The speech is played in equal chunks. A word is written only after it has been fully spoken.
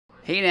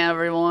Hey now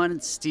everyone,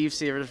 it's Steve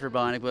Sievers for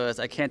Bionic Buzz.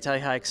 I can't tell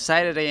you how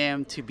excited I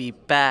am to be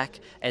back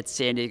at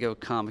San Diego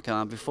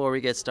Comic-Con. Before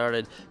we get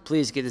started,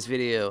 please give this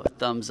video a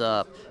thumbs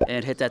up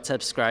and hit that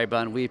subscribe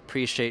button. We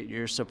appreciate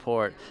your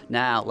support.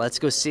 Now, let's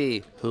go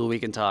see who we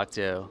can talk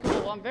to.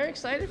 Well, I'm very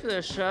excited for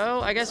this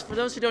show. I guess for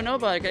those who don't know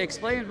about it,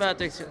 explain about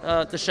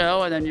the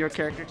show and then your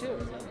character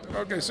too.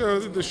 Okay, so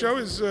the show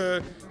is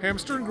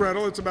Hamster and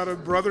Gretel. It's about a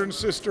brother and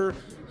sister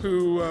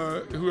who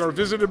are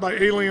visited by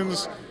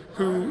aliens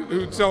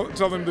who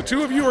tell them the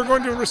two of you are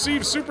going to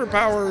receive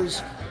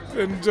superpowers,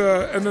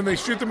 and then they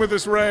shoot them with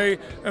this ray,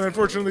 and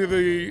unfortunately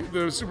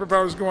the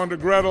superpowers go on to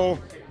Gretel,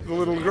 the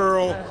little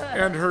girl,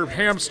 and her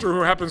hamster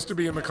who happens to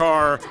be in the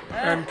car,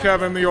 and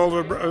Kevin, the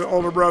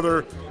older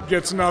brother,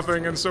 gets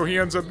nothing, and so he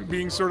ends up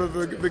being sort of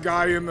the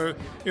guy in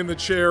the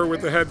chair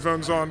with the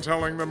headphones on,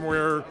 telling them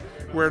where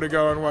to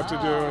go and what to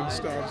do and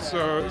stuff.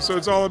 So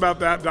it's all about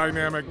that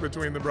dynamic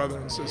between the brother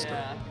and sister.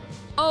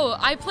 Oh,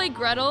 I play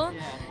Gretel,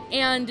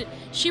 and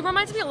she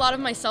reminds me a lot of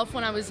myself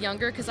when I was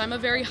younger because I'm a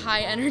very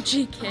high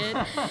energy kid.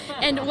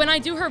 And when I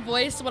do her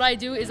voice, what I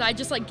do is I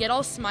just like get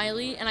all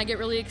smiley and I get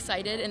really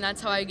excited, and that's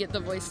how I get the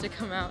voice to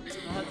come out.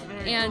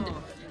 And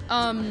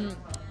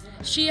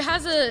she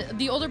has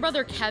the older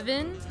brother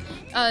Kevin.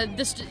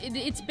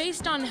 It's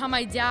based on how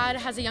my dad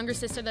has a younger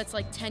sister that's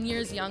like 10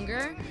 years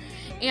younger.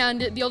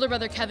 And the older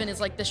brother Kevin is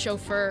like the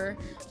chauffeur,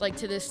 like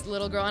to this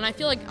little girl. And I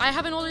feel like I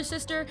have an older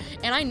sister,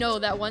 and I know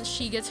that once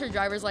she gets her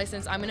driver's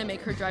license, I'm gonna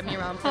make her drive me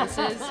around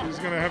places. He's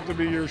gonna have to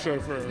be your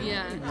chauffeur.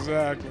 Yeah.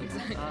 Exactly.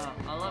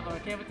 I love it. I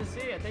can't wait to see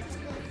it.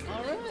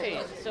 All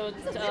right. So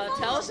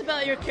tell us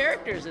about your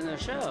characters in the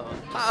show.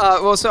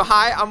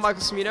 Hi, I'm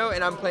Michael Cimino,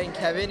 and I'm playing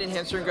Kevin in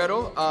Hamster and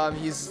Gretel.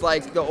 He's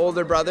like the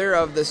older brother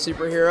of the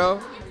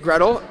superhero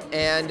Gretel,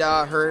 and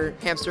her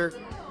hamster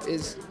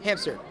is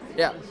Hamster.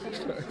 Yeah.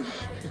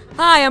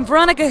 Hi, I'm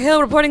Veronica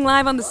Hill, reporting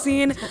live on the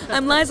scene.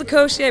 I'm Liza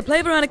Koshy. I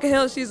play Veronica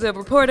Hill. She's a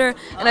reporter,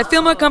 and I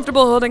feel more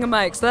comfortable holding a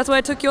mic, so that's why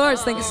I took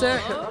yours. Thank you,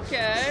 sir.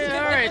 Okay,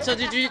 all right. So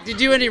did you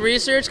do any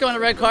research, go on the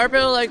red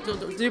carpet, like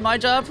do my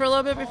job for a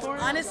little bit before?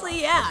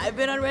 Honestly, yeah. I've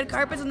been on red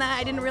carpets and that.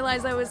 I didn't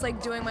realize I was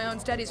like doing my own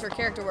studies for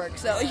character work.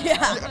 So yeah,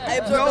 I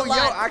absorbed a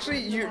lot. Actually,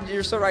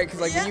 you're so right,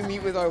 because like when you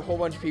meet with a whole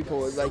bunch of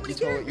people, like you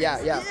totally,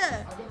 yeah.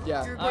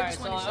 All right.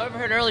 So I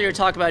overheard earlier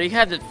talk about you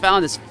had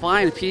found this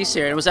fine piece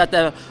here. It was at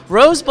the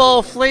Rose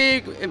Bowl flea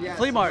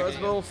market. Rose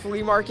Bowl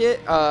flea market.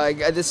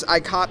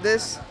 I caught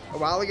this a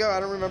while ago. I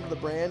don't remember the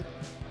brand,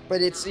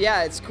 but it's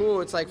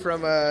cool. It's like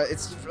from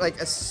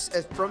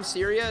from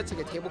Syria. It's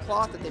like a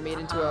tablecloth that they made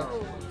into a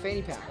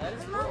fanny pack. I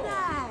love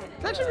that.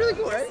 It's actually really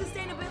cool, right?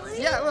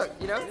 Sustainability. Yeah, look,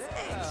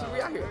 that's what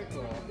we out here.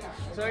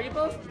 So are you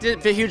both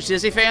huge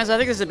Disney fans? I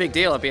think this is a big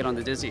deal of being on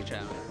the Disney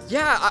Channel.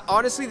 Yeah,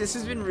 honestly, this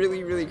has been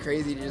really, really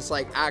crazy to just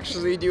like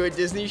actually do a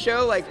Disney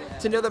show. Like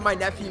to know that my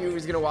nephew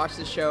was gonna watch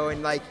the show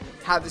and like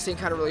have the same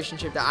kind of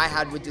relationship that I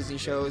had with Disney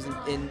shows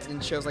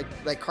and shows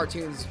like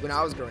cartoons when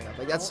I was growing up.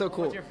 Like that's so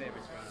cool. What's your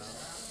favorite show?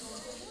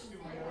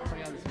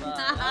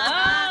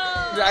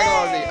 Dragon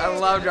Ball Z. I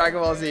love Dragon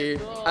Ball Z.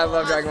 I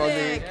love Dragon Ball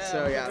Z.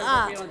 So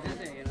yeah.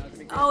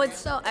 Oh, it's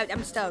so,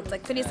 I'm stoked.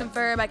 Like Phineas and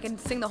Ferb, I can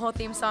sing the whole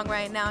theme song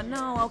right now.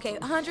 No, okay,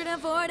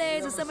 104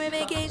 days of summer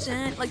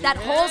vacation. Like that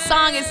whole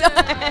song is,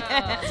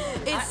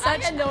 it's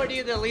such. I had no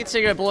idea the lead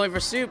singer of Blowing for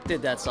Soup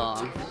did that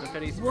song.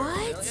 What?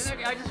 I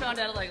just found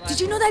out like.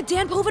 Did you know that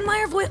Dan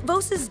Povenmire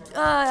voices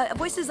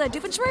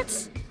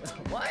Doofenshmirtz?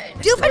 What?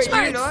 Doofenshmirtz!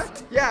 Wait, you know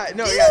that? Yeah,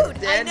 no, Dude, yeah,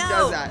 Dan I know.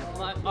 does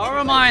that.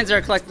 Our minds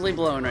are collectively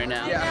blown right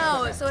now.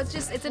 Yeah. No, so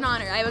it's an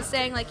honor. I was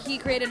saying like he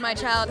created my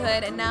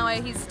childhood, and now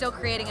he's still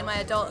creating in my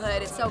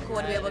adulthood. It's so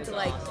cool to be able to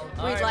like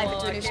breathe life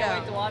into a new show. I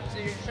can't wait to watch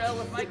your show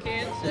with my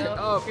kids.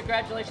 So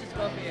congratulations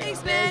both of you.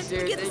 Thanks, man.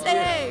 Dude, Get to thank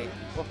stay.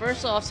 Well,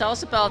 first off, tell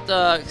us about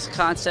the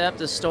concept,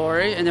 the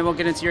story, and then we'll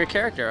get into your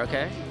character,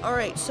 okay? All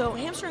right, so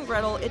Hamster and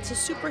Gretel, it's a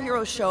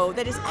superhero show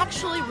that is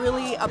actually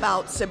really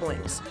about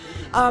siblings.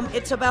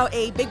 It's about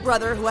a big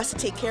brother who has to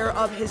take care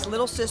of his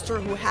little sister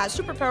who has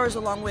superpowers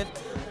along with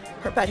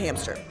her pet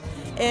hamster.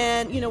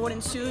 And you know what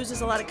ensues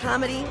is a lot of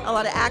comedy, a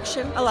lot of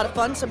action, a lot of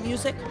fun, some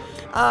music.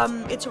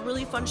 It's a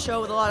really fun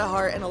show with a lot of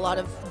heart and a lot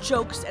of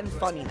jokes and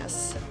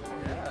funniness.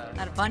 A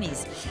lot of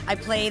funnies. I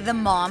play the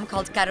mom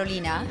called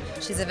Carolina.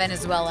 She's a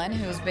Venezuelan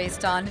who's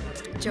based on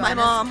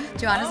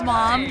Joanna's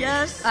mom.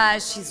 Yes.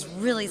 She's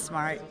really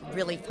smart,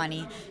 really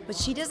funny, but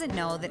she doesn't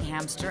know that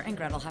Hamster and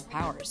Gretel have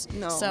powers.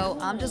 No. So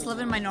I'm just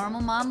living my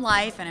normal mom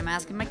life, and I'm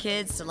asking my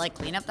kids to like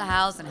clean up the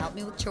house and help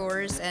me with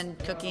chores and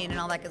cooking and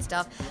all that good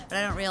stuff. But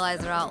I don't realize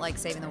they're out like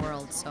saving the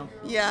world. So.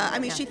 Yeah, I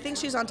mean, she thinks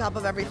she's on top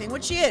of everything,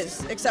 which she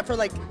is, except for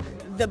like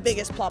the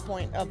biggest plot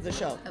point of the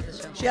show.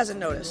 She hasn't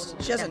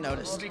noticed. She hasn't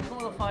noticed. It'll be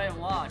cool to find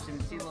and watch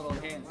and see little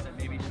hints that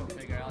maybe she'll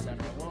figure out down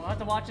the road. We'll have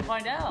to watch and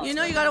find out. You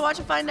know, you gotta watch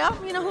and find out.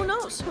 You know, who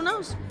knows? Who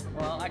knows?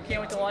 Well, I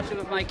can't wait to watch it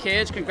with my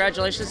kids.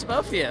 Congratulations to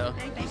both of you.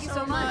 Thank you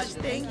so much.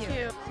 Thank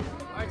you.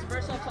 All right, so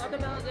first I'll talk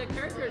about the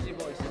characters you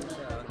voiced in the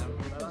show.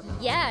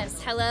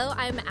 Yes, hello,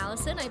 I'm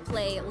Alyson. I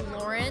play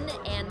Lauren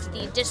and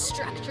the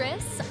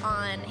Destructress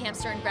on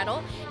Hamster and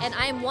Gretel, and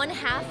I am one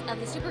half of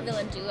the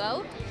supervillain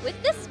duo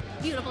with this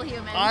beautiful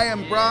human. I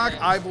am Brock.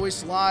 I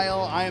voice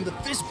Lyle. I am the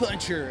fist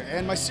puncher,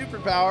 and my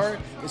superpower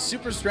is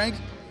super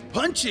strength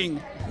punching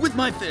with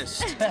my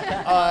fist.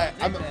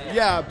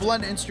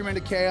 Blunt instrument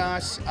of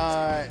chaos.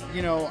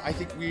 You know, I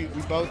think we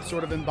both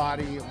sort of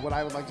embody what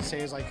I would like to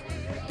say is like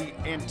the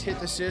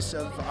antithesis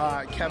of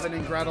Kevin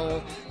and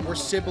Gretel. We're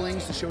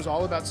siblings. The show's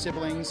all about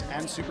siblings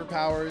and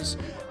superpowers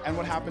and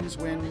what happens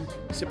when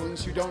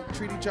siblings who don't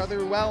treat each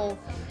other well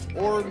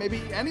or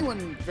maybe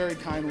anyone very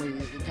kindly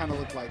kind of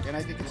look like. And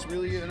I think it's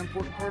really an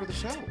important part of the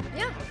show.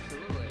 Yeah.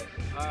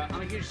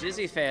 I'm a huge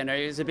Disney fan.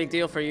 Is it a big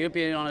deal for you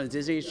being on a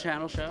Disney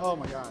Channel show? Oh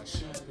my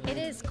gosh. It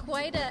is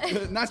quite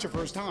a... Not your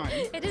first time.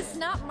 It is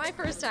not my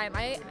first time.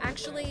 I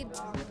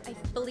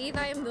believe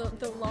I am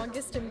the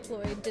longest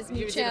employed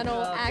Disney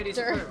Channel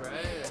actor.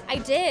 Right? I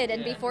did,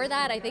 and before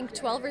that, I think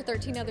 12 or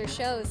 13 other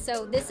shows.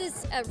 So this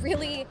is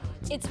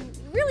it's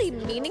really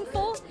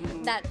meaningful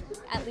that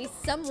at least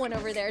someone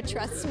over there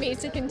trusts me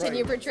to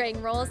continue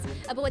portraying roles.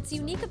 But what's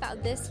unique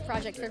about this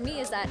project for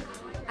me is that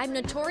I'm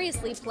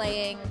notoriously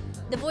playing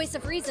the voice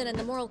of reason and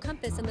the moral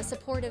compass and the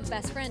supportive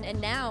best friend,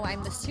 and now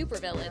I'm the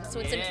supervillain. So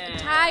it's an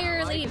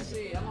entirely...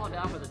 I'm all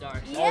down for the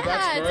dark.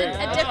 Yeah, it's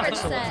a different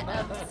set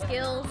of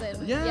skills.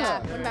 And yeah.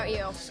 What about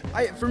you?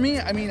 For me,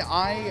 I mean,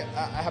 I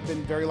have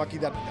been very lucky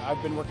that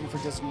I've been working for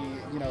Disney,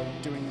 you know,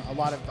 doing a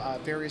lot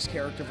of various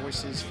character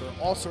voices for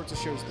all sorts of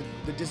shows,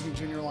 the Disney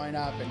Junior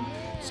lineup and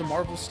some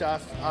Marvel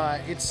stuff.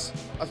 It's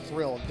a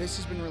thrill. This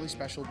has been really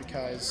special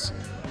because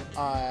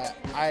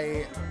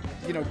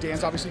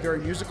Dan's obviously very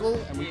musical,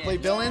 and we play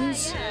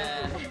villains,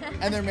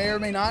 and there may or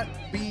may not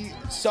be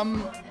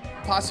some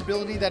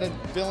possibility that a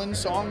villain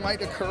song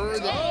might occur,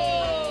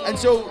 and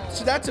so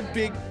that's a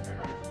big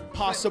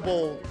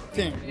possible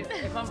thing.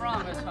 If I'm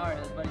wrong, I'm sorry,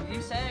 but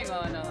you sang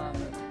on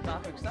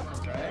Dr.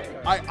 Acceptance,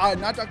 right?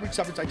 Not Dr.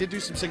 Acceptance. I did do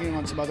some singing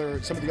on some of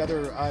the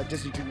other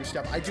Disney Junior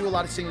stuff. I do a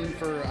lot of singing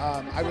for.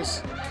 I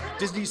was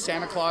Disney's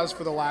Santa Claus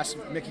for the last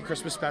Mickey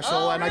Christmas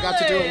special, and really? I got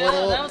to do a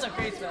little. That was a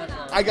great special.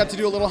 I got to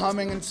do a little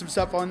humming and some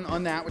stuff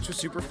on that, which was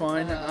super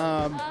fun.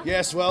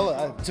 Yes,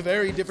 well, it's a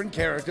very different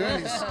character,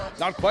 and he's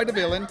not quite a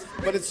villain,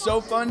 but it's so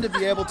fun to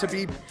be able to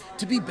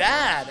be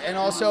bad, and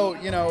also,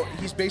 you know,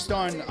 he's based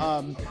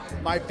on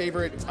my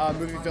favorite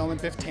movie villain,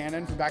 Biff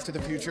Tannen from Back to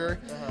the Future.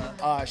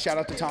 Shout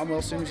out to Tom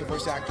Wilson, who's a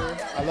voice actor.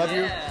 I love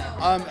you.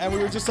 And we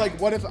were just like,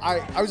 what if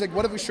I was like,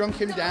 what if we shrunk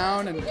him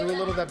down and threw a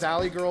little of that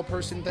Valley Girl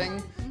person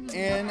thing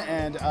in,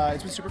 and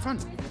it's been super fun.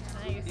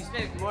 You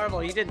speak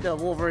Marvel. You did the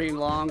Wolverine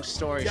long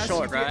story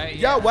short, right?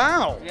 Yeah.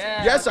 Wow.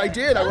 Yeah. Yes, I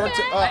did. I worked.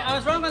 I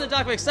was wrong on the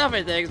Doc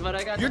McStuffin things, but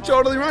I got. You're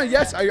totally right.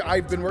 Yes,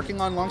 I've been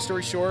working on long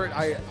story short.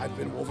 I've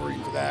been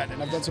Wolverine for that,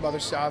 and I've done some other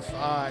stuff.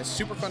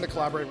 Super fun to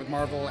collaborate with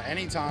Marvel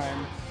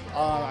anytime.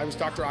 I was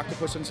Dr.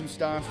 Octopus on some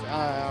stuff.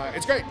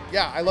 It's great.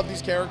 Yeah, I love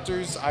these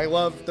characters. I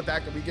love the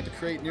fact that we get to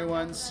create new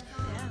ones.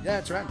 Yeah,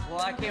 it's right.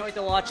 Well, I can't wait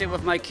to watch it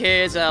with my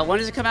kids. When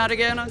does it come out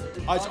again?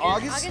 It's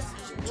August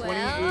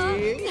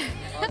 28th.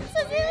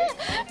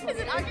 Is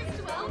it August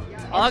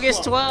 12th?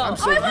 August 12th. I'm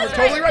sorry, you're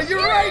totally right. You're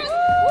right.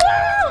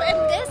 Woo! And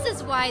this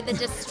is why the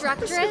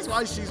Destructress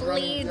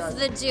leads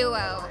the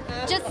duo.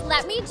 Just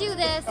let me do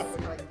this,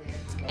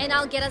 and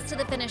I'll get us to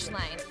the finish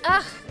line.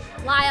 Ugh,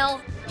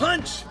 Lyle.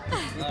 Punch! All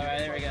right,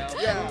 there we go.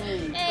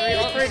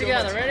 Yeah. All three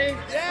together. Ready?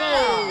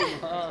 Yeah. Boom.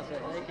 Oh,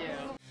 thank you.